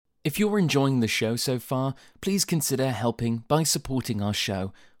If you're enjoying the show so far, please consider helping by supporting our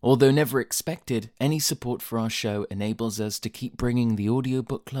show. Although never expected, any support for our show enables us to keep bringing the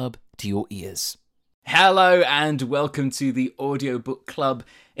Audiobook Club to your ears. Hello and welcome to the Audiobook Club.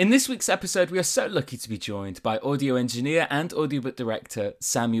 In this week's episode, we are so lucky to be joined by audio engineer and audiobook director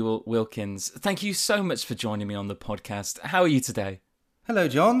Samuel Wilkins. Thank you so much for joining me on the podcast. How are you today? Hello,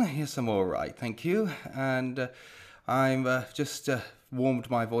 John. Yes, I'm all right, thank you. And I'm just warmed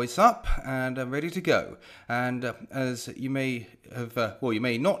my voice up and I'm ready to go. And as you may have, you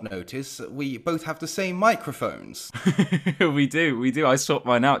may not notice, we both have the same microphones. We do. I swapped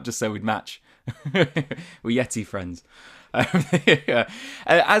mine out just so we'd match. We're Yeti friends.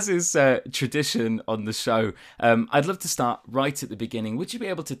 As is tradition on the show, I'd love to start right at the beginning. Would you be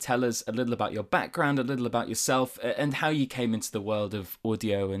able to tell us a little about your background, a little about yourself, and how you came into the world of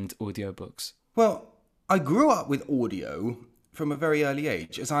audio and audiobooks? Well, I grew up with audio from a very early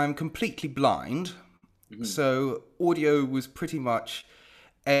age, as I am completely blind. Mm-hmm. So audio was pretty much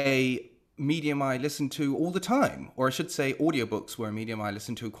a medium I listened to all the time, or I should say audiobooks were a medium I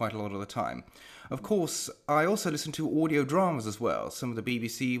listened to quite a lot of the time. Of course, I also listened to audio dramas as well, some of the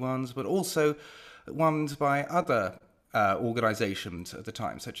BBC ones, but also ones by other organisations at the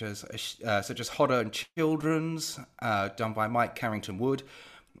time, such as Hodder and Children's, done by Mike Carrington Wood,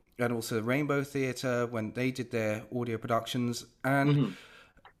 and also Rainbow Theatre when they did their audio productions. And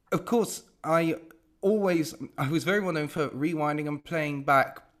of course, I was very well known for rewinding and playing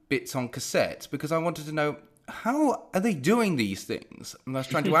back bits on cassette because I wanted to know, how are they doing these things? And I was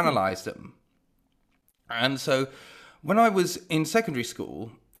trying to analyse them. And so when I was in secondary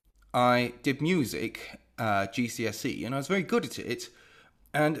school, I did music, GCSE, and I was very good at it.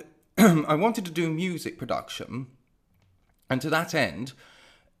 And I wanted to do music production. And to that end,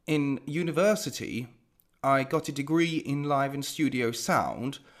 in university, I got a degree in live and studio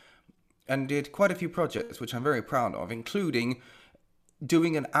sound and did quite a few projects, which I'm very proud of, including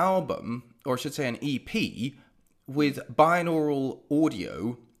doing an album, or I should say an EP, with binaural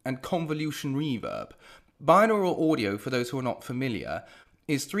audio and convolution reverb. Binaural audio, for those who are not familiar,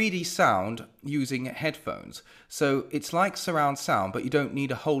 is 3D sound using headphones. So it's like surround sound, but you don't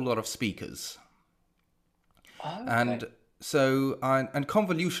need a whole lot of speakers. Oh, okay. And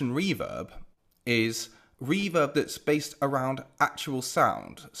convolution reverb is reverb that's based around actual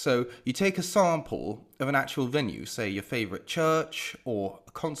sound. So you take a sample of an actual venue, say your favorite church or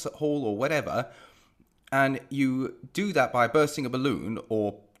a concert hall or whatever, and you do that by bursting a balloon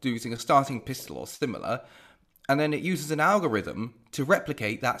or using a starting pistol or similar, and then it uses an algorithm to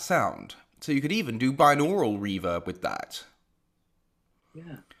replicate that sound. So you could even do binaural reverb with that.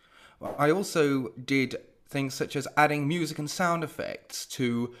 Yeah. I also did things such as adding music and sound effects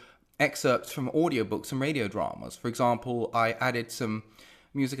to excerpts from audiobooks and radio dramas. For example, I added some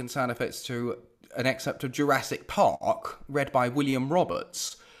music and sound effects to an excerpt of Jurassic Park, read by William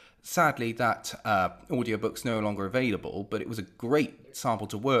Roberts. Sadly, that audiobook's no longer available, but it was a great sample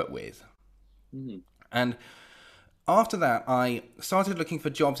to work with. Mm-hmm. And after that, I started looking for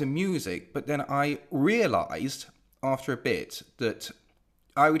jobs in music, but then I realised after a bit that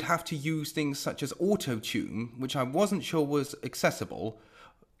I would have to use things such as auto-tune, which I wasn't sure was accessible.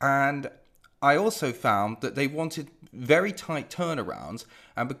 And I also found that they wanted very tight turnarounds.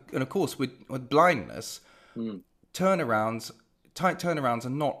 And of course, with blindness, tight turnarounds are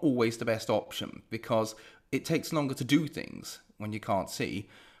not always the best option because it takes longer to do things when you can't see.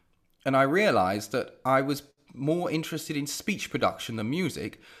 And I realized that I was more interested in speech production than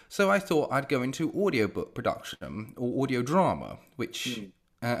music, so I thought I'd go into audiobook production or audio drama, which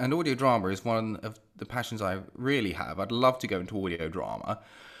and audio drama is one of the passions I really have. I'd love to go into audio drama.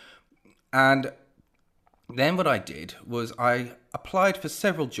 And then what I did was I applied for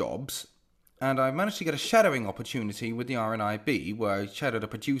several jobs, and I managed to get a shadowing opportunity with the RNIB, where I shadowed a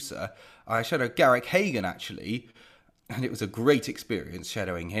producer. I shadowed Garrick Hagan, actually, and it was a great experience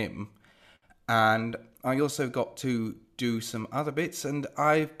shadowing him. And I also got to do some other bits, and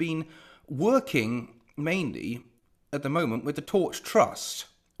I've been working mainly at the moment with the Torch Trust,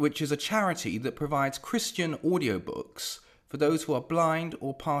 which is a charity that provides Christian audiobooks for those who are blind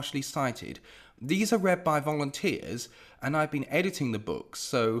or partially sighted. These are read by volunteers, and I've been editing the books.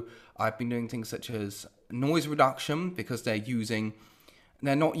 So I've been doing things such as noise reduction, because they're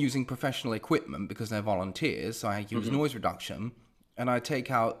not using professional equipment because they're volunteers. So I use noise reduction, and I take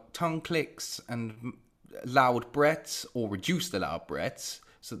out tongue clicks and loud breaths, or reduce the loud breaths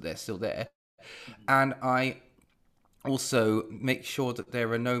so that they're still there. And I also make sure that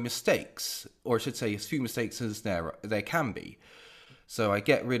there are no mistakes, or I should say as few mistakes as there can be. So I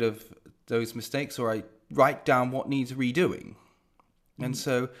get rid of those mistakes, or I write down what needs redoing. And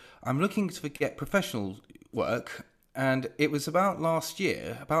so I'm looking to get professional work. And it was about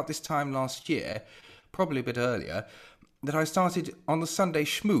this time last year, probably a bit earlier, that I started on the Sunday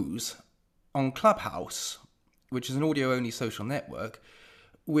Schmooze on Clubhouse, which is an audio-only social network,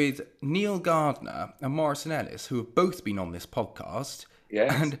 with Neil Gardner and Morrison Ellis, who have both been on this podcast.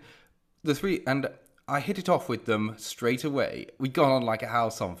 Yes. And I hit it off with them straight away. We got on like a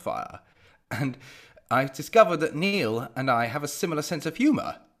house on fire. And I discovered that Neil and I have a similar sense of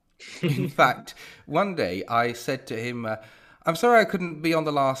humour. In fact, one day I said to him, I'm sorry I couldn't be on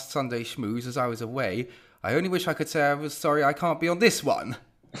the last Sunday Schmooze as I was away. I only wish I could say I was sorry I can't be on this one.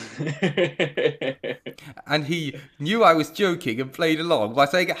 And he knew I was joking and played along by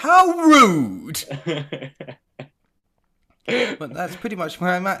saying, how rude! But that's pretty much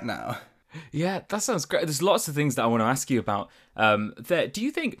where I'm at now. Yeah, that sounds great. There's lots of things that I want to ask you about there. Do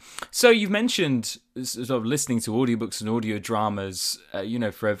you think, so you've mentioned sort of listening to audiobooks and audio dramas,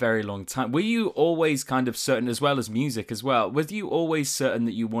 for a very long time. Were you always kind of certain, as well as music as well, were you always certain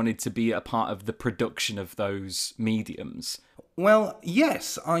that you wanted to be a part of the production of those mediums? Well,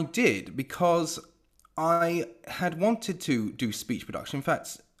 yes, I did, because I had wanted to do speech production. In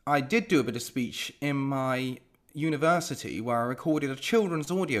fact, I did do a bit of speech in my university where I recorded a children's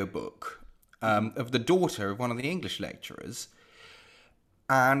audiobook of the daughter of one of the English lecturers.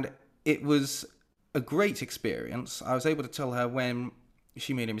 And it was a great experience. I was able to tell her when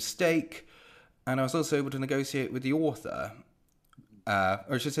she made a mistake, and I was also able to negotiate with the author. Or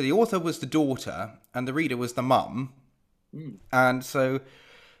I should say, the author was the daughter, and the reader was the mum. And so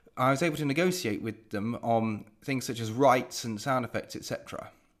I was able to negotiate with them on things such as rights and sound effects, etc.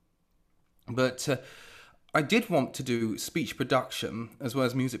 But I did want to do speech production as well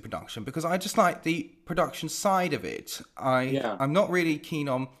as music production because I just like the production side of it. I'm not really keen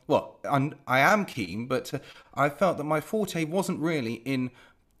on... Well, I am keen, but I felt that my forte wasn't really in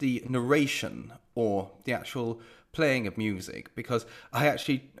the narration or the actual playing of music, because I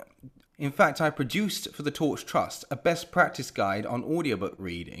actually... In fact, I produced for the Torch Trust a best practice guide on audiobook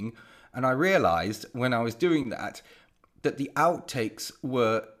reading, and I realised when I was doing that the outtakes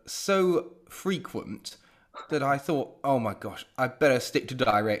were so frequent that I thought, oh my gosh, I better stick to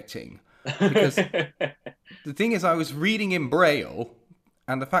directing. Because the thing is, I was reading in Braille,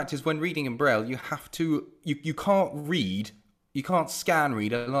 and the fact is, when reading in Braille, you have to, you can't scan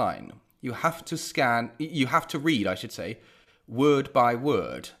read a line. You have to read, I should say, word by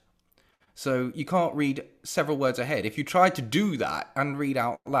word. So you can't read several words ahead. If you try to do that and read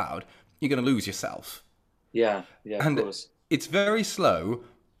out loud, you're going to lose yourself. Yeah, of course. It's very slow,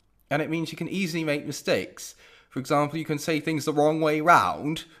 and it means you can easily make mistakes. For example, you can say things the wrong way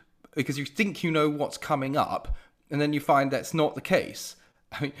round because you think you know what's coming up, and then you find that's not the case.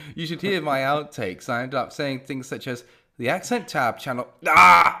 I mean, you should hear my outtakes. I ended up saying things such as, the accent tab channel...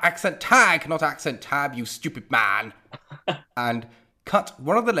 accent tag, not accent tab, you stupid man. And... cut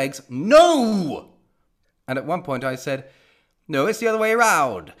one of the legs. No! And at one point I said, no, it's the other way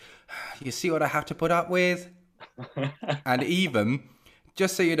around. You see what I have to put up with? And even,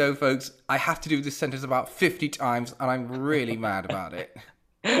 just so you know, folks, I have to do this sentence about 50 times, and I'm really mad about it.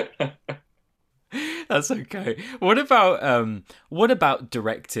 That's okay. What about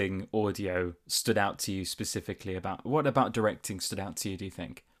directing audio stood out to you specifically? What about directing stood out to you, do you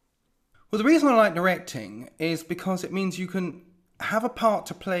think? Well, the reason I like directing is because it means you can have a part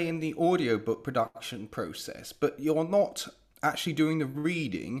to play in the audiobook production process, but you're not actually doing the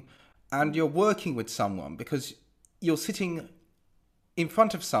reading, and you're working with someone because you're sitting in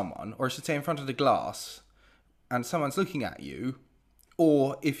front of someone, or I should say in front of the glass, and someone's looking at you.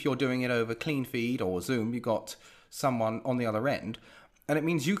 Or if you're doing it over Clean Feed or Zoom, you've got someone on the other end, and it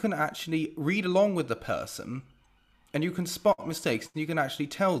means you can actually read along with the person, and you can spot mistakes, and you can actually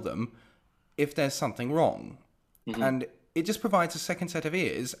tell them if there's something wrong. Mm-hmm. And it just provides a second set of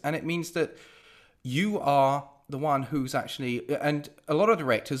ears, and it means that you are the one who's actually... And a lot of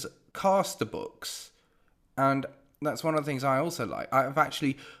directors cast the books, and that's one of the things I also like. I've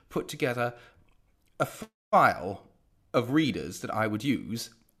actually put together a file of readers that I would use,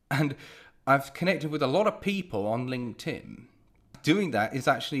 and I've connected with a lot of people on LinkedIn. Doing that is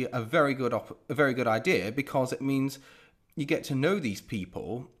actually a very good idea, because it means you get to know these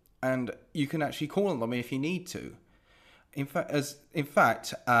people, and you can actually call on them if you need to. In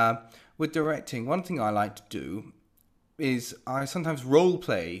fact, with directing, one thing I like to do is I sometimes role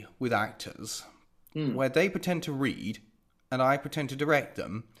play with actors where they pretend to read and I pretend to direct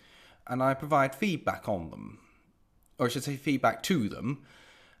them, and I provide feedback on them, or I should say feedback to them.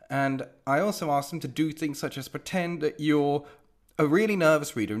 And I also ask them to do things such as pretend that you're a really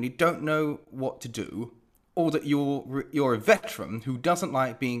nervous reader and you don't know what to do, or that you're a veteran who doesn't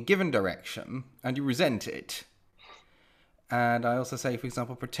like being given direction and you resent it. And I also say, for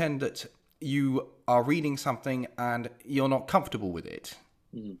example, pretend that you are reading something and you're not comfortable with it.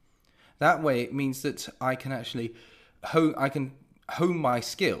 Mm. That way, it means that I can actually hone my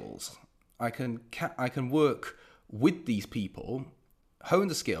skills. I can work with these people, hone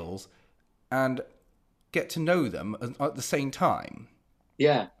the skills, and get to know them at the same time.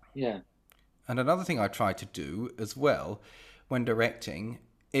 Yeah, yeah. And another thing I try to do as well when directing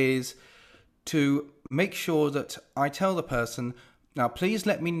is to make sure that I tell the person, now please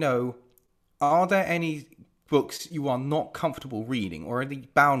let me know, are there any books you are not comfortable reading, or any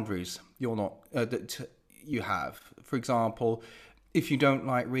boundaries you're not that you have? For example, if you don't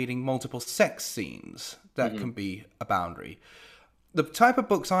like reading multiple sex scenes, that can be a boundary. The type of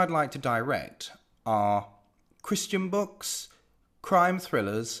books I'd like to direct are Christian books, crime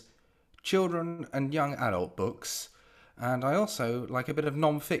thrillers, children and young adult books, and I also like a bit of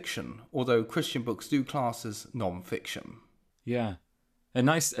non-fiction, although Christian books do class as non-fiction. Yeah. A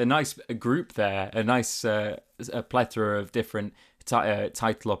nice group there, a nice a plethora of different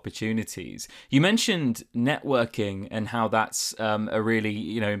title opportunities. You mentioned networking and how that's a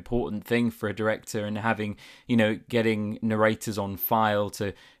really important thing for a director, and having getting narrators on file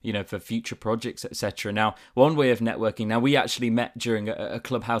to for future projects, etc. Now, one way of networking. Now, we actually met during a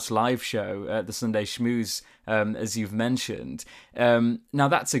Clubhouse live show at the Sunday Schmooze, as you've mentioned. Now,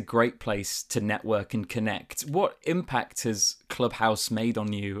 that's a great place to network and connect. What impact has Clubhouse made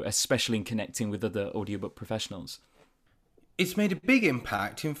on you, especially in connecting with other audiobook professionals? It's made a big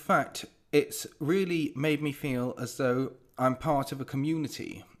impact. In fact, it's really made me feel as though I'm part of a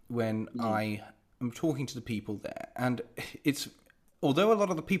community when I am talking to the people there. And although a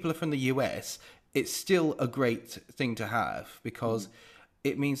lot of the people are from the US, it's still a great thing to have, because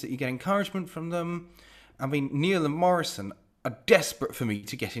it means that you get encouragement from them. I mean, Neil and Morrison are desperate for me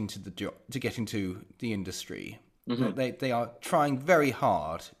to get into the industry. Mm-hmm. They are trying very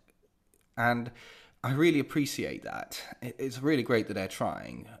hard, and I really appreciate that. It's really great that they're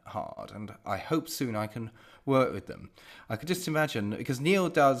trying hard, and I hope soon I can work with them. I could just imagine, because Neil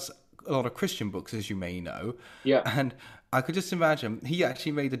does a lot of Christian books, as you may know. Yeah. And I could just imagine, he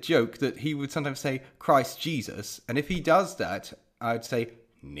actually made a joke that he would sometimes say, Christ Jesus. And if he does that, I'd say,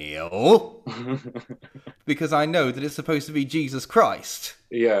 Neil, because I know that it's supposed to be Jesus Christ.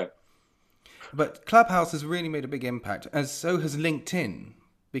 Yeah. But Clubhouse has really made a big impact, as so has LinkedIn,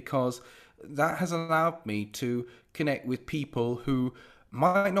 because that has allowed me to connect with people who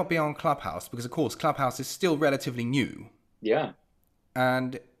might not be on Clubhouse, because of course Clubhouse is still relatively new. Yeah.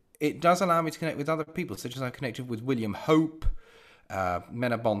 And it does allow me to connect with other people, such as I connected with William Hope,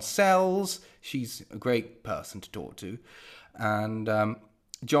 Mena Boncells. She's a great person to talk to. And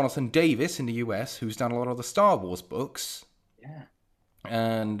Jonathan Davis in the US, who's done a lot of the Star Wars books. Yeah.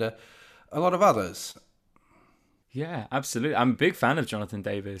 And a lot of others. Yeah, absolutely. I'm a big fan of Jonathan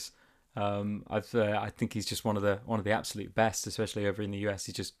Davis. I think he's just one of the absolute best, especially over in the US.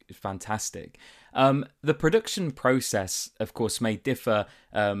 He's just fantastic. The production process, of course, may differ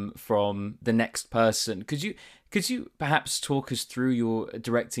from the next person. Could you perhaps talk us through your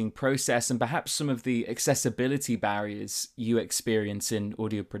directing process and perhaps some of the accessibility barriers you experience in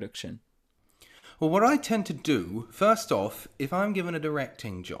audio production? Well, what I tend to do, first off, if I'm given a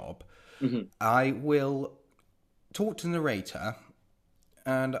directing job, I will talk to the narrator,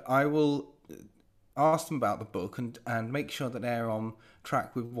 and I will ask them about the book and make sure that they're on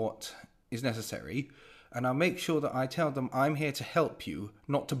track with what is necessary. And I'll make sure that I tell them I'm here to help you,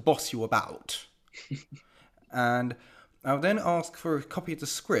 not to boss you about. And I'll then ask for a copy of the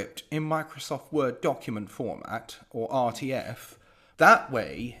script in Microsoft Word document format, or RTF. That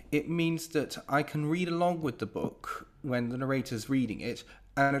way, it means that I can read along with the book when the narrator's reading it,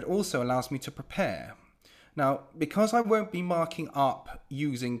 and it also allows me to prepare. Now, because I won't be marking up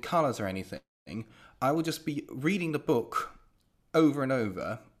using colours or anything, I will just be reading the book over and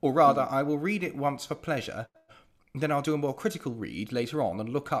over, or rather, I will read it once for pleasure, then I'll do a more critical read later on and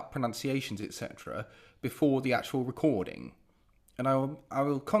look up pronunciations, etc., before the actual recording. And I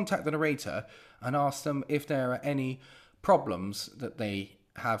will contact the narrator and ask them if there are any problems that they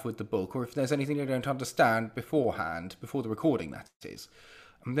have with the book, or if there's anything they don't understand beforehand, before the recording, that is.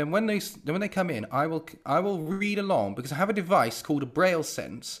 And then when they come in, I will read along, because I have a device called a Braille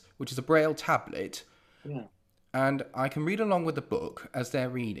Sense, which is a Braille tablet. Yeah. And I can read along with the book as they're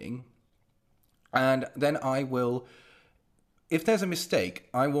reading. And then I will, if there's a mistake,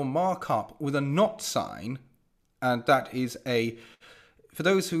 I will mark up with a not sign. And that is for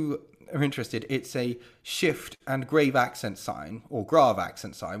those who are interested, it's a shift and grave accent sign, or grave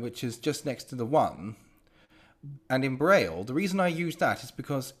accent sign, which is just next to the 1. And in Braille, the reason I use that is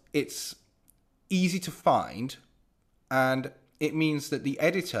because it's easy to find, and it means that the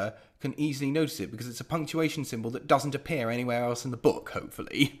editor can easily notice it because it's a punctuation symbol that doesn't appear anywhere else in the book,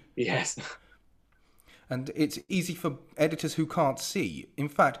 hopefully. Yes. And it's easy for editors who can't see. In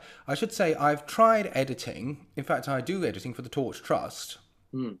fact, I should say I've tried editing. In fact, I do editing for the Torch Trust.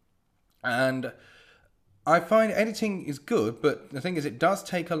 And I find editing is good, but the thing is it does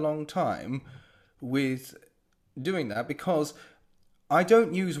take a long time with doing that because I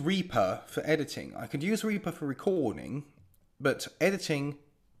don't use Reaper for editing. I could use Reaper for recording, but editing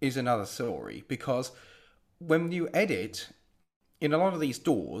is another story because when you edit, in a lot of these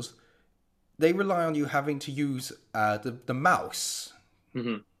DAWs, they rely on you having to use the mouse.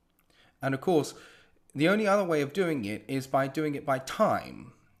 And of course, the only other way of doing it is by doing it by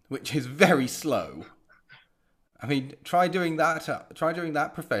time, which is very slow. I mean, try doing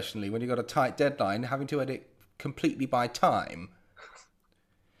that professionally when you've got a tight deadline, having to edit completely by time.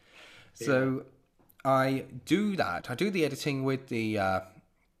 So I do that. I do the editing with the...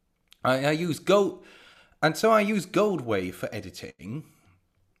 I use Gold... And so I use Goldwave for editing.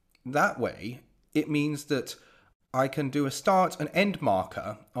 That way, it means that I can do a start and end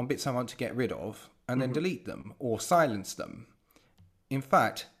marker on bits I want to get rid of and then delete them or silence them. In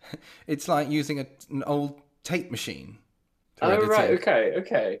fact, it's like using an old tape machine. Oh, right.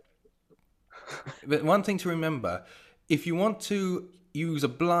 Okay. But one thing to remember, if you want to use a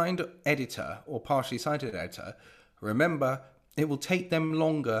blind editor or partially sighted editor, remember it will take them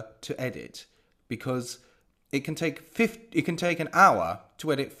longer to edit because it can take an hour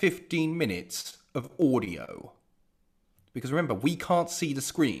to edit 15 minutes of audio. Because remember, we can't see the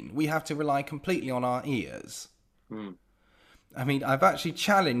screen. We have to rely completely on our ears. I mean, I've actually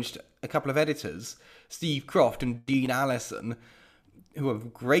challenged a couple of editors, Steve Croft and Dean Allison, who are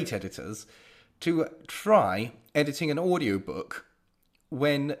great editors, to try editing an audiobook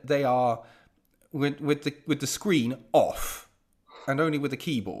when they are with the screen off and only with the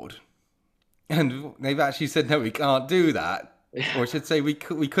keyboard. And they've actually said, no, we can't do that. Or I should say, we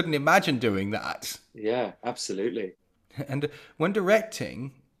couldn't imagine doing that. Yeah, absolutely. And when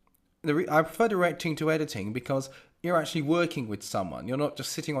directing, I prefer directing to editing because you're actually working with someone. You're not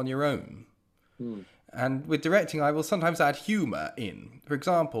just sitting on your own. And with directing, I will sometimes add humour in. For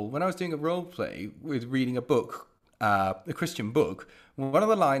example, when I was doing a role play with reading a book, a Christian book, one of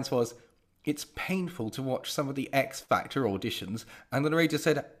the lines was, "It's painful to watch some of the X Factor auditions," and the narrator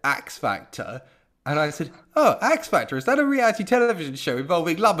said, "Axe Factor," and I said, "Oh, Axe Factor, is that a reality television show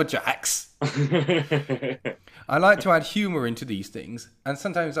involving lumberjacks?" I like to add humour into these things, and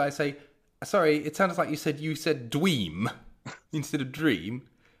sometimes I say, "Sorry, it sounds like you said dweem instead of dream,"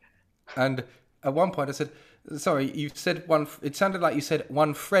 and at one point I said, "Sorry, it sounded like you said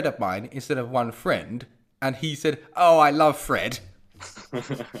one Fred of mine instead of one friend," and he said, "Oh, I love Fred."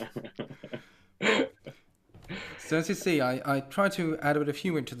 So as you see, I try to add a bit of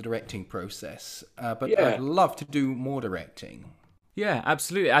humour into the directing process, but I'd love to do more directing. Yeah,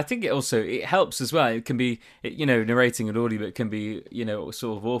 absolutely. I think it helps as well. It can be, narrating an audiobook can be,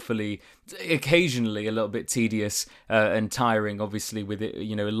 sort of awfully, occasionally a little bit tedious and tiring, obviously, with it,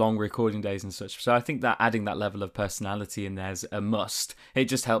 long recording days and such. So I think that adding that level of personality in there is a must. It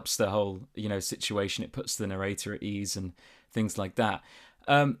just helps the whole, situation. It puts the narrator at ease and things like that.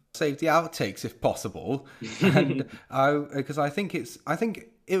 Save the outtakes if possible, and because I think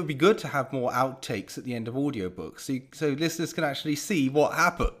it would be good to have more outtakes at the end of audiobooks, so listeners can actually see what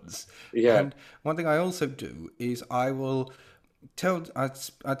happens. Yeah. And one thing I also do is I'd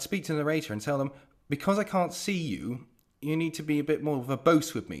speak to the narrator and tell them, because I can't see you, you need to be a bit more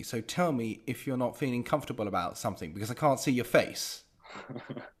verbose with me. So tell me if you're not feeling comfortable about something because I can't see your face.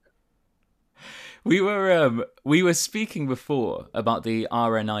 We were speaking before about the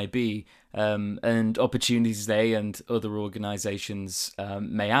RNIB and opportunities they and other organisations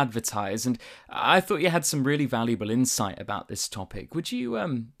may advertise, and I thought you had some really valuable insight about this topic. Would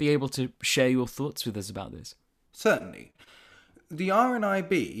you be able to share your thoughts with us about this? Certainly. The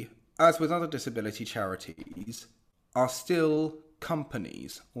RNIB, as with other disability charities, are still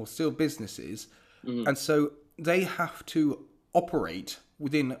companies or still businesses, and so they have to operate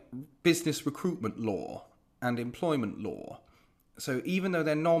within business recruitment law and employment law. So even though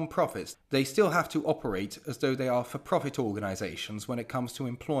they're non-profits, they still have to operate as though they are for-profit organisations when it comes to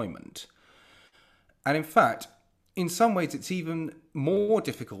employment. And in fact, in some ways it's even more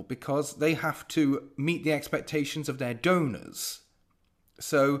difficult because they have to meet the expectations of their donors.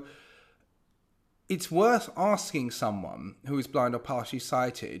 So it's worth asking someone who is blind or partially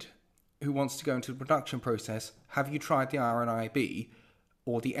sighted who wants to go into the production process, have you tried the RNIB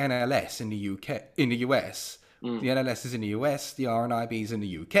or the NLS in the US, The NLS is in the US, the RNIB is in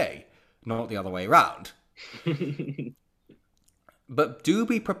the UK, not the other way around. But do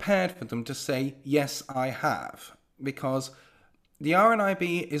be prepared for them to say, yes, I have, because the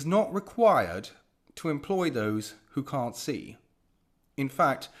RNIB is not required to employ those who can't see. In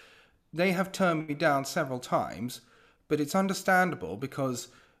fact, they have turned me down several times, but it's understandable because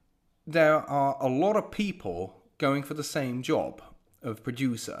there are a lot of people going for the same job of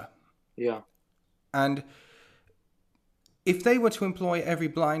producer. Yeah. And if they were to employ every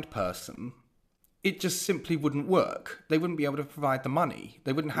blind person, it just simply wouldn't work. They wouldn't be able to provide the money.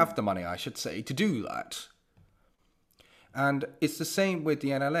 They wouldn't have the money, I should say, to do that. And it's the same with the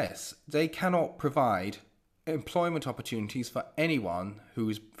NLS. They cannot provide employment opportunities for everyone,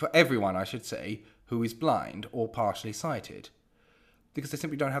 I should say, who is blind or partially sighted, because they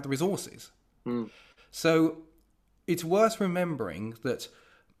simply don't have the resources. So it's worth remembering that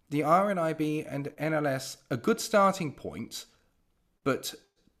the RNIB and NLS are good starting points, but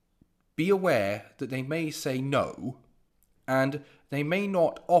be aware that they may say no, and they may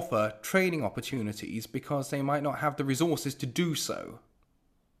not offer training opportunities because they might not have the resources to do so.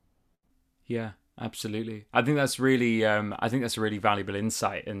 Yeah, absolutely. I think that's really, a really valuable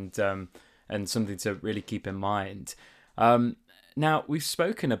insight and something to really keep in mind. Now, we've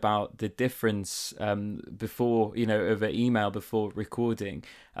spoken about the difference before, over email before recording,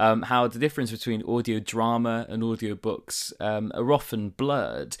 how the difference between audio drama and audiobooks are often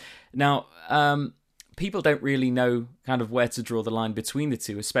blurred. Now, people don't really know kind of where to draw the line between the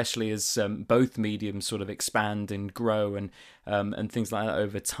two, especially as both mediums sort of expand and grow and things like that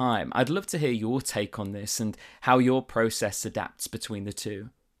over time. I'd love to hear your take on this and how your process adapts between the two.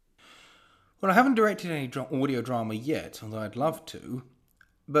 Well, I haven't directed any audio drama yet, although I'd love to.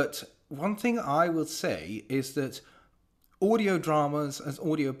 But one thing I will say is that audio dramas as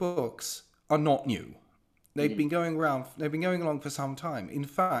audiobooks are not new. They've been going along for some time. In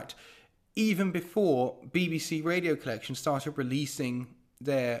fact, even before BBC Radio Collection started releasing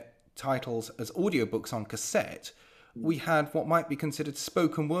their titles as audiobooks on cassette, we had what might be considered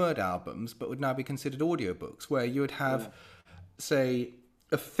spoken word albums, but would now be considered audiobooks, where you would have, say,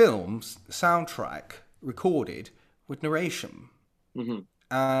 a film's soundtrack recorded with narration.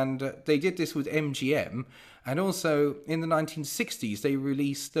 And they did this with MGM, and also in the 1960s they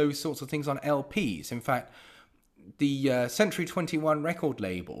released those sorts of things on LPs. In fact, the Century 21 record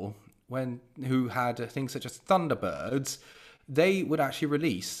label, who had things such as Thunderbirds, they would actually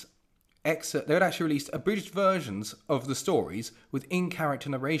release abridged versions of the stories with in-character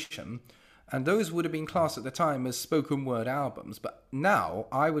narration. And those would have been classed at the time as spoken word albums. But now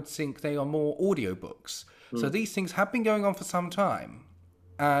I would think they are more audiobooks. So these things have been going on for some time.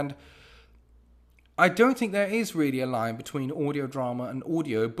 And I don't think there is really a line between audio drama and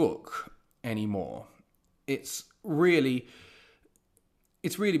audiobook anymore. It's really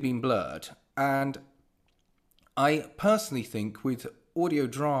been blurred. And I personally think with audio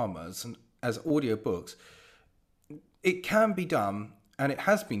dramas and as audiobooks, it can be done, and it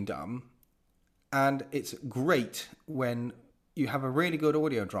has been done. And it's great when you have a really good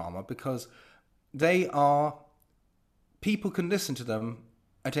audio drama because people can listen to them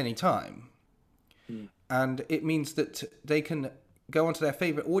at any time. And it means that they can go onto their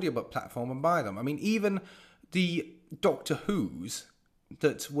favourite audiobook platform and buy them. I mean, even the Doctor Who's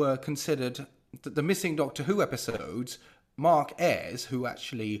that were considered the missing Doctor Who episodes, Mark Ayres, who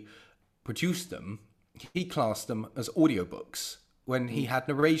actually produced them, he classed them as audiobooks. When he had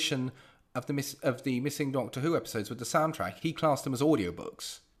narration of the missing Doctor Who episodes with the soundtrack, he classed them as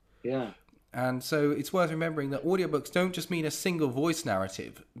audiobooks. Yeah. And so it's worth remembering that audiobooks don't just mean a single voice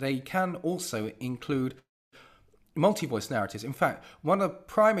narrative. They can also include multi-voice narratives. In fact, one of the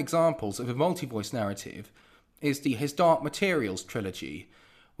prime examples of a multi-voice narrative is the His Dark Materials trilogy,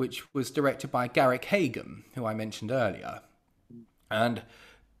 which was directed by Garrick Hagan, who I mentioned earlier. And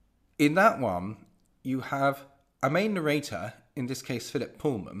in that one, you have a main narrator, in this case Philip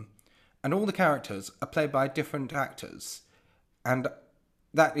Pullman, and all the characters are played by different actors. And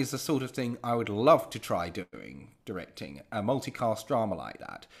that is the sort of thing I would love to try directing a multicast drama like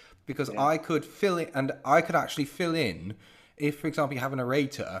that. Because I could actually fill in, if, for example, you have a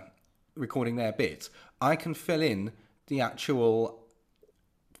narrator recording their bits, I can fill in the actual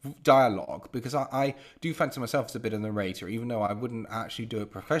dialogue, because I do fancy myself as a bit of a narrator, even though I wouldn't actually do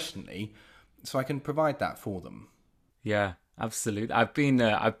it professionally, so I can provide that for them. Yeah, absolutely. I've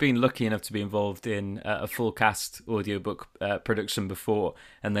been lucky enough to be involved in a full cast audiobook production before,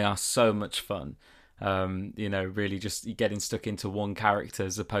 and they are so much fun. Really just getting stuck into one character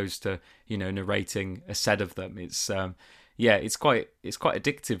as opposed to, narrating a set of them. It's quite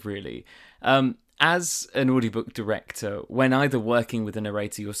addictive, really. as an audiobook director, when either working with a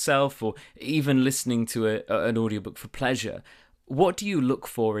narrator yourself or even listening to an audiobook for pleasure, what do you look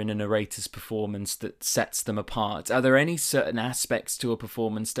for in a narrator's performance that sets them apart? Are there any certain aspects to a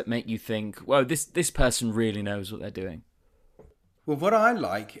performance that make you think, whoa, this person really knows what they're doing? Well, what I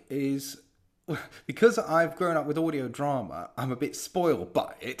like is, because I've grown up with audio drama, I'm a bit spoiled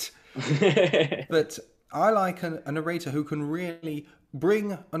by it. But I like a narrator who can really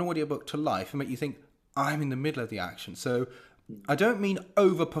bring an audiobook to life and make you think, I'm in the middle of the action. So I don't mean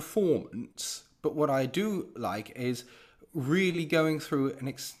over performance, but what I do like is really going through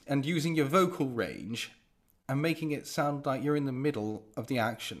and using your vocal range and making it sound like you're in the middle of the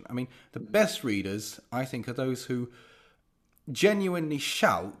action. I mean, the best readers, I think, are those who genuinely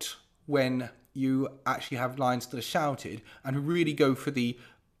shout when you actually have lines that are shouted and who really go for the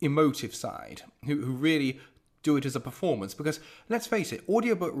emotive side, who really do it as a performance. Because let's face it,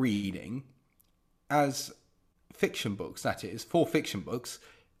 audiobook reading, as fiction books, that is, for fiction books,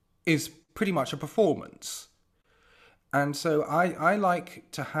 is pretty much a performance. And so I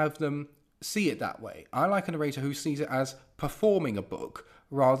like to have them see it that way. I like a narrator who sees it as performing a book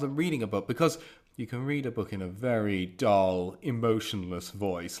rather than reading a book, because you can read a book in a very dull, emotionless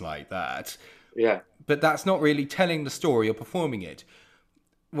voice like that. Yeah. But that's not really telling the story or performing it.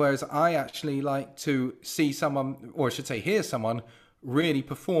 Whereas I actually like to see someone, or I should say hear someone, really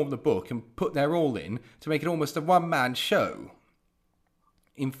perform the book and put their all in to make it almost a one-man show.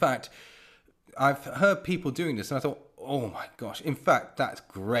 In fact, I've heard people doing this and I thought, oh my gosh, in fact, that's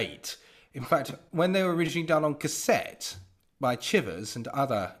great. In fact, when they were originally done on cassette by Chivers and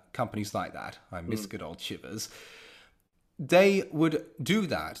other companies like that, I miss good old Chivers, they would do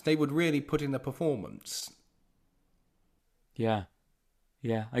that. They would really put in the performance. Yeah.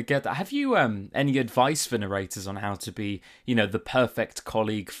 Yeah, I get that. Have you any advice for narrators on how to be, the perfect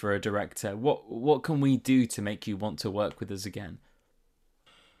colleague for a director? What can we do to make you want to work with us again?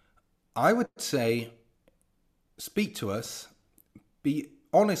 I would say, speak to us, be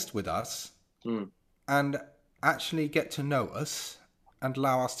honest with us, and actually get to know us, and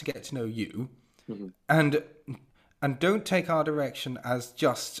allow us to get to know you, and don't take our direction as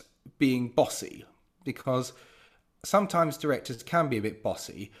just being bossy, because sometimes directors can be a bit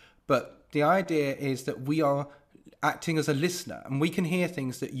bossy, but the idea is that we are acting as a listener and we can hear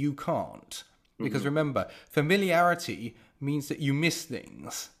things that you can't. Because remember, familiarity means that you miss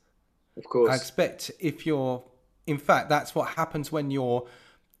things. Of course. I expect in fact, that's what happens when you're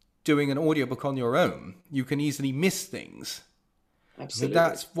doing an audiobook on your own. You can easily miss things. Absolutely. I mean,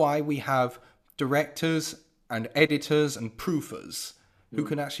 that's why we have directors and editors and proofers who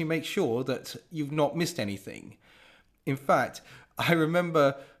can actually make sure that you've not missed anything. In fact, I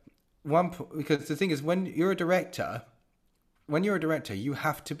remember because the thing is, when you're a director, you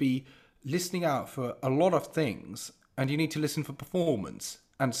have to be listening out for a lot of things, and you need to listen for performance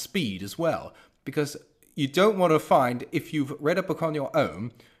and speed as well, because you don't want to find, if you've read a book on your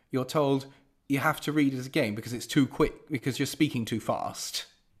own, you're told you have to read it again because it's too quick, because you're speaking too fast.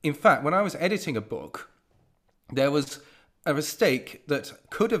 In fact, when I was editing a book, there was a mistake that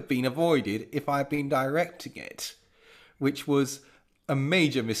could have been avoided if I had been directing it, which was a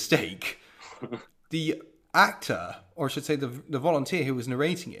major mistake. The actor, or I should say the volunteer who was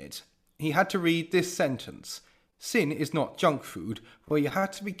narrating it, he had to read this sentence: "Sin is not junk food, where you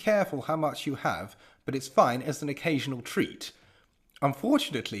have to be careful how much you have, but it's fine as an occasional treat."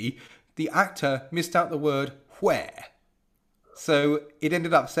 Unfortunately, the actor missed out the word where. So it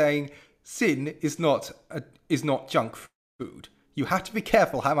ended up saying, sin is not junk food. You have to be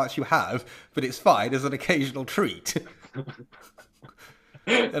careful how much you have, but it's fine as an occasional treat.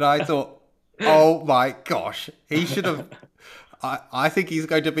 And I thought, oh my gosh, he should have... I think he's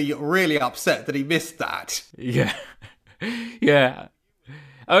going to be really upset that he missed that. Yeah. Yeah.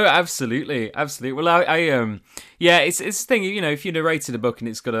 Oh, absolutely. Absolutely. Well, it's the thing, if you narrated a book and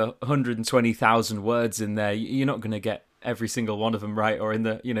it's got 120,000 words in there, you're not going to get every single one of them right, or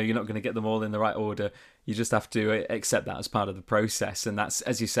you're not going to get them all in the right order. You just have to accept that as part of the process. And that's,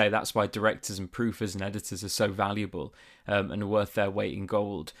 as you say, that's why directors and proofers and editors are so valuable and worth their weight in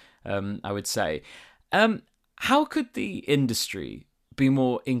gold, I would say. How could the industry be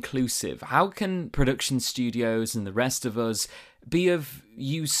more inclusive? How can production studios and the rest of us be of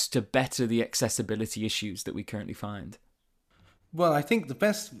use to better the accessibility issues that we currently find? Well, I think the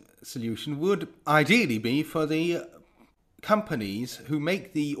best solution would ideally be for the companies who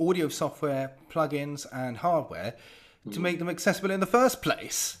make the audio software, plugins and hardware to make them accessible in the first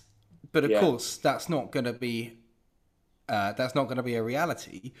place. But of course, that's not going to be a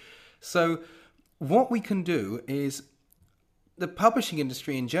reality. So what we can do is, the publishing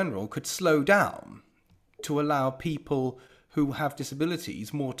industry in general could slow down to allow people who have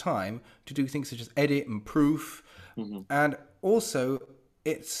disabilities more time to do things such as edit and proof. And also,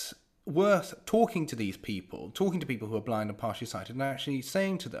 it's worth talking to people who are blind and partially sighted, and actually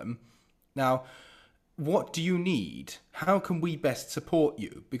saying to them, now, what do you need? How can we best support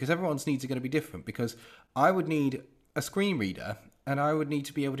you? Because everyone's needs are going to be different. Because I would need a screen reader, and I would need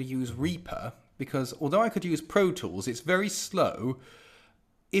to be able to use Reaper, because although I could use Pro Tools, it's very slow.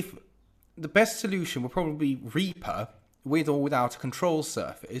 If the best solution would probably be Reaper with or without a control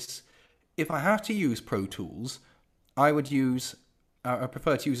surface. If I have to use Pro Tools, I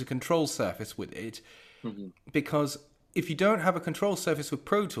prefer to use a control surface with it, because if you don't have a control surface with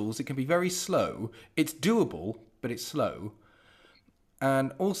Pro Tools, it can be very slow. It's doable, but it's slow.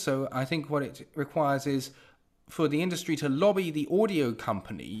 And also, I think what it requires is for the industry to lobby the audio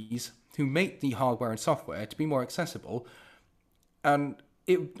companies who make the hardware and software to be more accessible. And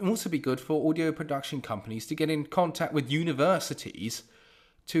it would also be good for audio production companies to get in contact with universities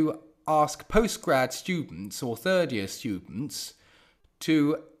to ask postgrad students or third-year students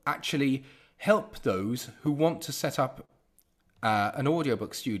to actually help those who want to set up an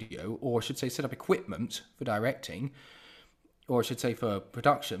audiobook studio, or I should say set up equipment for directing, or I should say for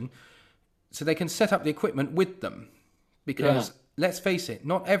production, so they can set up the equipment with them. Because let's face it,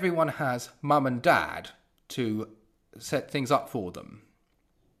 not everyone has mum and dad to set things up for them.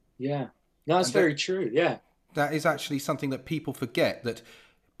 Yeah, no, that's very true. Yeah, that is actually something that people forget, that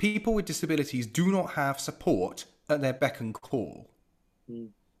people with disabilities do not have support at their beck and call.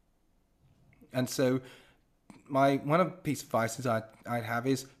 And so one of the piece of advice I'd have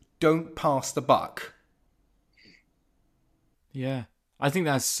is don't pass the buck. Yeah, I think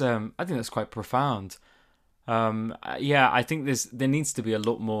that's quite profound. I think there needs to be a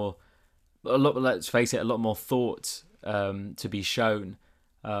lot more, let's face it, a lot more thought to be shown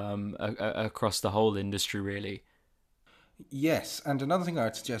across the whole industry, really. Yes, and another thing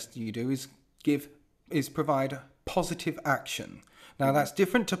I'd suggest you do is provide positive action. Now, that's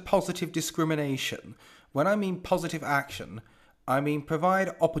different to positive discrimination. When I mean positive action, I mean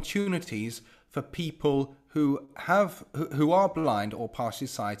provide opportunities for people who are blind or partially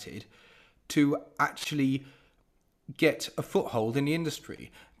sighted to actually get a foothold in the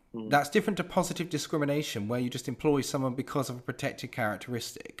industry. That's different to positive discrimination, where you just employ someone because of a protected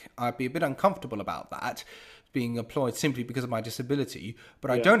characteristic. I'd be a bit uncomfortable about that, being employed simply because of my disability,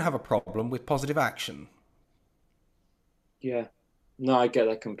 but I don't have a problem with positive action. Yeah. No, I get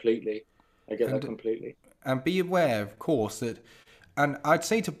that completely. And be aware, of course, that, and I'd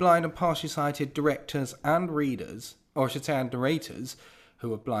say to blind and partially sighted directors and readers, or I should say and narrators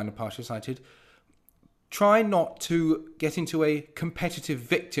who are blind and partially sighted, try not to get into a competitive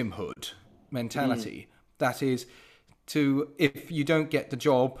victimhood mentality. That is, if you don't get the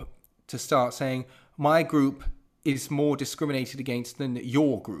job, to start saying, my group is more discriminated against than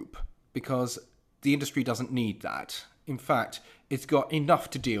your group, because the industry doesn't need that. In fact, it's got enough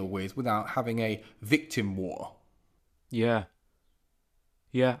to deal with without having a victim war. Yeah,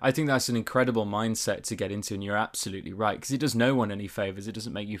 I think that's an incredible mindset to get into, and you're absolutely right, because it does no one any favours. It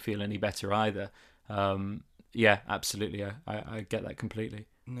doesn't make you feel any better either. Absolutely. I get that completely.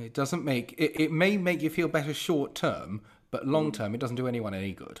 It doesn't it may make you feel better short term, but long term, it doesn't do anyone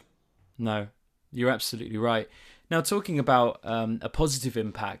any good. No, you're absolutely right. Now, talking about a positive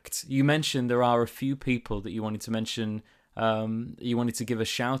impact, you mentioned there are a few people that you wanted to mention, you wanted to give a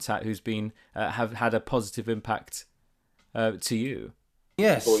shout out who's been have had a positive impact to you.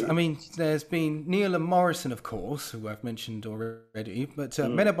 Yes, I mean, there's been Neil and Morrison, of course, who I've mentioned already, but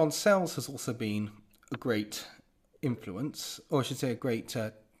Menabon Sells has also been a great influence, or I should say a great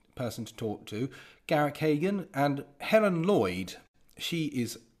person to talk to. Garrick Hagan and Helen Lloyd, she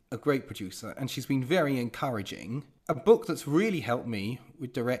is a great producer, and she's been very encouraging. A book that's really helped me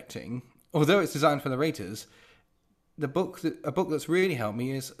with directing, although it's designed for narrators, a book that's really helped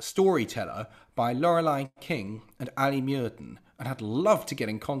me is Storyteller by Lorelei King and Ali Muirton, and I'd love to get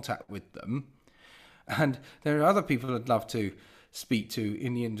in contact with them. And there are other people I'd love to speak to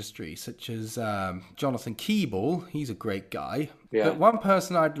in the industry, such as Jonathan Keeble. He's a great guy. Yeah. But one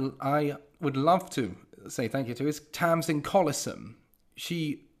person I would love to say thank you to is Tamsin Collison.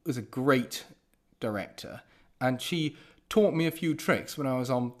 She was a great director, and she taught me a few tricks when I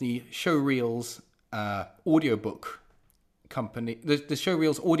was on the Showreels audiobook company, the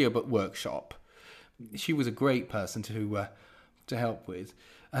Showreels audiobook workshop. She was a great person to help with.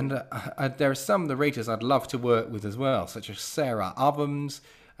 And there are some narrators I'd love to work with as well, such as Sarah Ovens,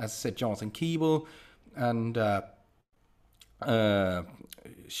 as I said, Jonathan Keeble, and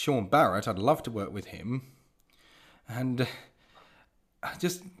Sean Barrett. I'd love to work with him. And I'd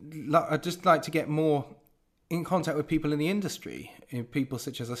just like to get more in contact with people in the industry, people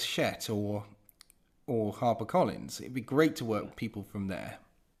such as Hachette or HarperCollins. It'd be great to work with people from there.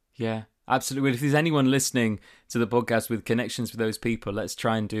 Yeah, absolutely. Well, if there's anyone listening to the podcast with connections with those people, let's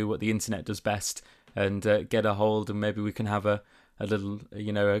try and do what the internet does best and get a hold, and maybe we can have a little,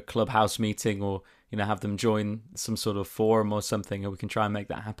 a clubhouse meeting, or, have them join some sort of forum or something, and we can try and make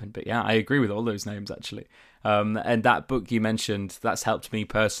that happen. But yeah, I agree with all those names, actually. And that book you mentioned, that's helped me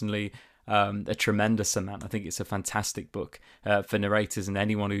personally a tremendous amount. I think it's a fantastic book for narrators and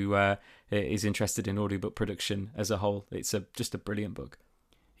anyone who is interested in audiobook production as a whole. It's just a brilliant book.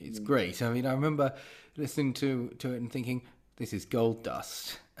 It's great. I mean, I remember listening to it and thinking, this is gold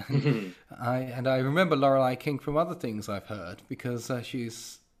dust. I remember Lorelei King from other things I've heard, because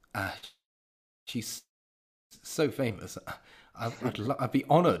she's so famous. I'd be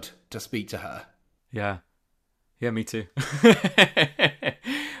honoured to speak to her. Yeah, me too.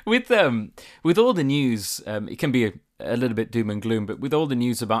 With all the news, it can be a little bit doom and gloom, but with all the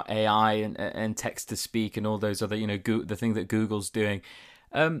news about AI and text to speak and all those other, the thing that Google's doing,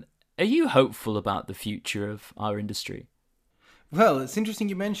 are you hopeful about the future of our industry? Well, it's interesting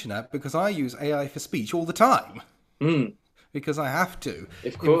you mention that, because I use AI for speech all the time. Because I have to.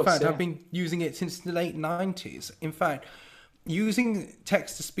 Of course, in fact, yeah. I've been using it since the late 90s. In fact, using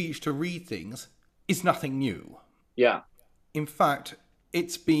text-to-speech to read things is nothing new. Yeah. In fact,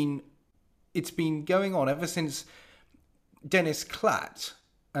 it's been going on ever since Dennis Klatt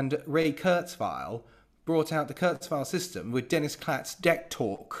and Ray Kurzweil brought out the Kurzweil system with Dennis Klatt's Deck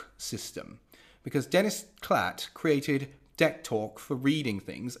Talk system. Because Dennis Klatt created Deck Talk for reading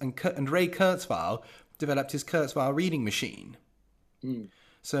things, and Ray Kurzweil developed his Kurzweil reading machine.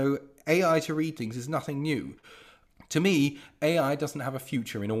 So AI to read things is nothing new. To me, AI doesn't have a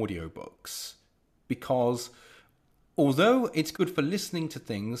future in audiobooks, because although it's good for listening to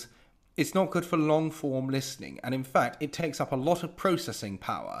things, it's not good for long-form listening. And in fact, it takes up a lot of processing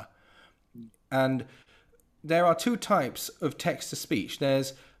power. And there are two types of text-to-speech.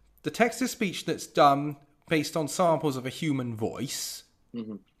 There's the text-to-speech that's done based on samples of a human voice.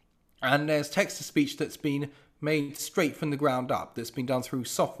 And there's text-to-speech that's been made straight from the ground up, that's been done through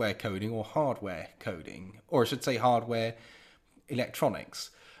software coding or hardware coding, or I should say hardware electronics.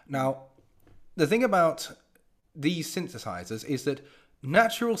 Now, the thing about these synthesizers is that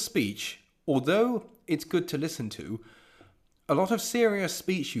natural speech, although it's good to listen to, a lot of serious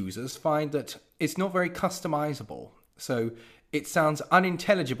speech users find that it's not very customizable. So it sounds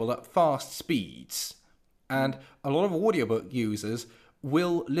unintelligible at fast speeds. And a lot of audiobook users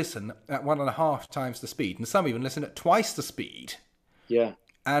will listen at 1.5 times the speed, and some even listen at twice the speed. Yeah.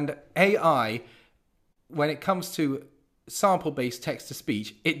 And AI, when it comes to sample-based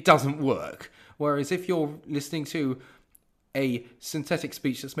text-to-speech, it doesn't work. Whereas if you're listening to a synthetic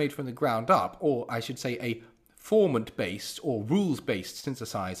speech that's made from the ground up, or I should say a formant-based or rules-based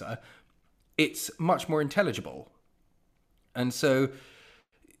synthesizer, it's much more intelligible. And so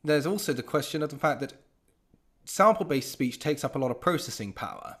there's also the question of the fact that sample-based speech takes up a lot of processing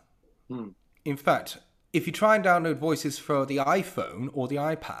power. In fact, if you try and download voices for the iPhone or the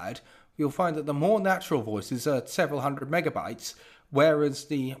iPad, you'll find that the more natural voices are several hundred megabytes, whereas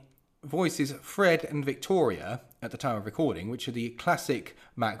the voices Fred and Victoria, at the time of recording, which are the classic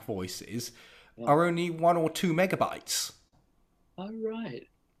Mac voices, are only 1 or 2 megabytes. Oh, right.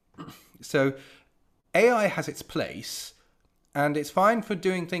 So AI has its place, and it's fine for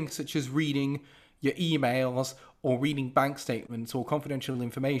doing things such as reading your emails or reading bank statements or confidential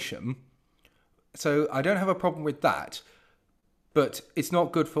information. So I don't have a problem with that, but it's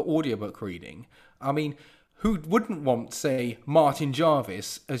not good for audiobook reading. I mean, who wouldn't want, say, Martin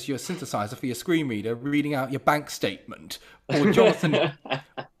Jarvis as your synthesizer for your screen reader reading out your bank statement, or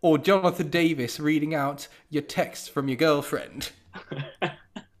Jonathan Davis reading out your text from your girlfriend?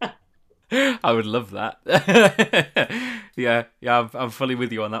 I would love that. yeah, I'm fully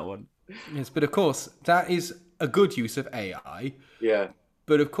with you on that one. Yes, but of course, that is a good use of AI. Yeah.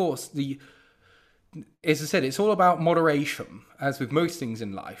 But of course, as I said, it's all about moderation, as with most things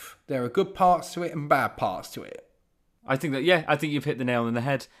in life. There are good parts to it and bad parts to it. I think you've hit the nail on the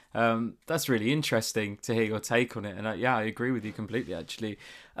head. That's really interesting to hear your take on it. And I agree with you completely, actually.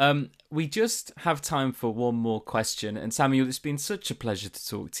 We just have time for one more question. And Samuel, it's been such a pleasure to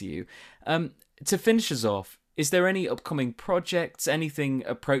talk to you. To finish us off, is there any upcoming projects, anything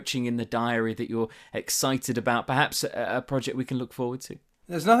approaching in the diary that you're excited about? Perhaps a project we can look forward to?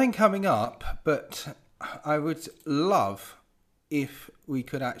 There's nothing coming up, but I would love if we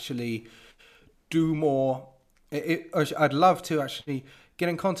could actually do more. I'd love to actually get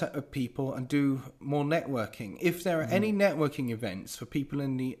in contact with people and do more networking. If there are any networking events for people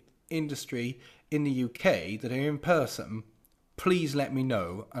in the industry in the UK that are in person, please let me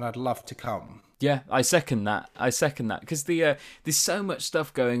know, and I'd love to come. Yeah, I second that. Because there's so much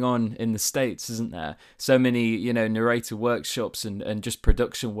stuff going on in the States, isn't there? So many, narrator workshops and just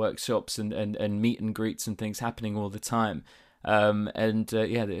production workshops and meet and greets and things happening all the time.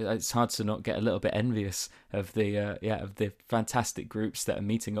 It's hard to not get a little bit envious of the fantastic groups that are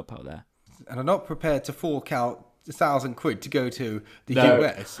meeting up out there. And I'm not prepared to fork out £1,000 to go to the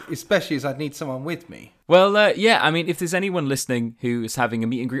US, especially as I'd need someone with me. Well, if there's anyone listening who is having a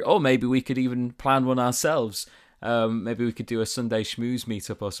meet and greet, or maybe we could even plan one ourselves. Maybe we could do a Sunday schmooze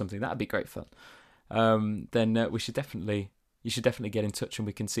meetup or something. That'd be great fun. Then you should definitely get in touch and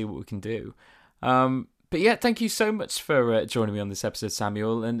we can see what we can do. But yeah, thank you so much for joining me on this episode,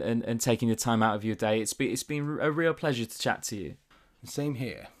 Samuel, and taking the time out of your day. It's been a real pleasure to chat to you. Same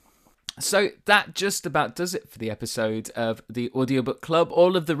here. So that just about does it for the episode of the Audiobook Club.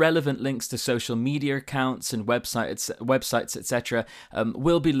 All of the relevant links to social media accounts and websites, etc.,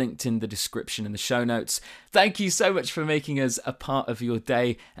 will be linked in the description and the show notes. Thank you so much for making us a part of your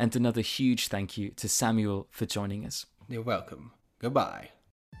day, and another huge thank you to Samuel for joining us. You're welcome. Goodbye.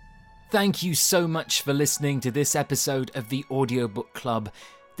 Thank you so much for listening to this episode of the Audiobook Club.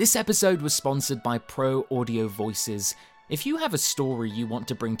 This episode was sponsored by Pro Audio Voices. If you have a story you want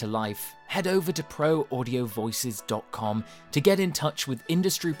to bring to life, head over to proaudiovoices.com to get in touch with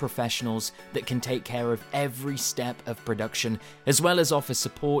industry professionals that can take care of every step of production, as well as offer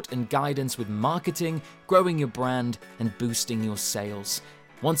support and guidance with marketing, growing your brand, and boosting your sales.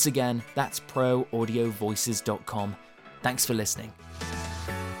 Once again, that's proaudiovoices.com. Thanks for listening.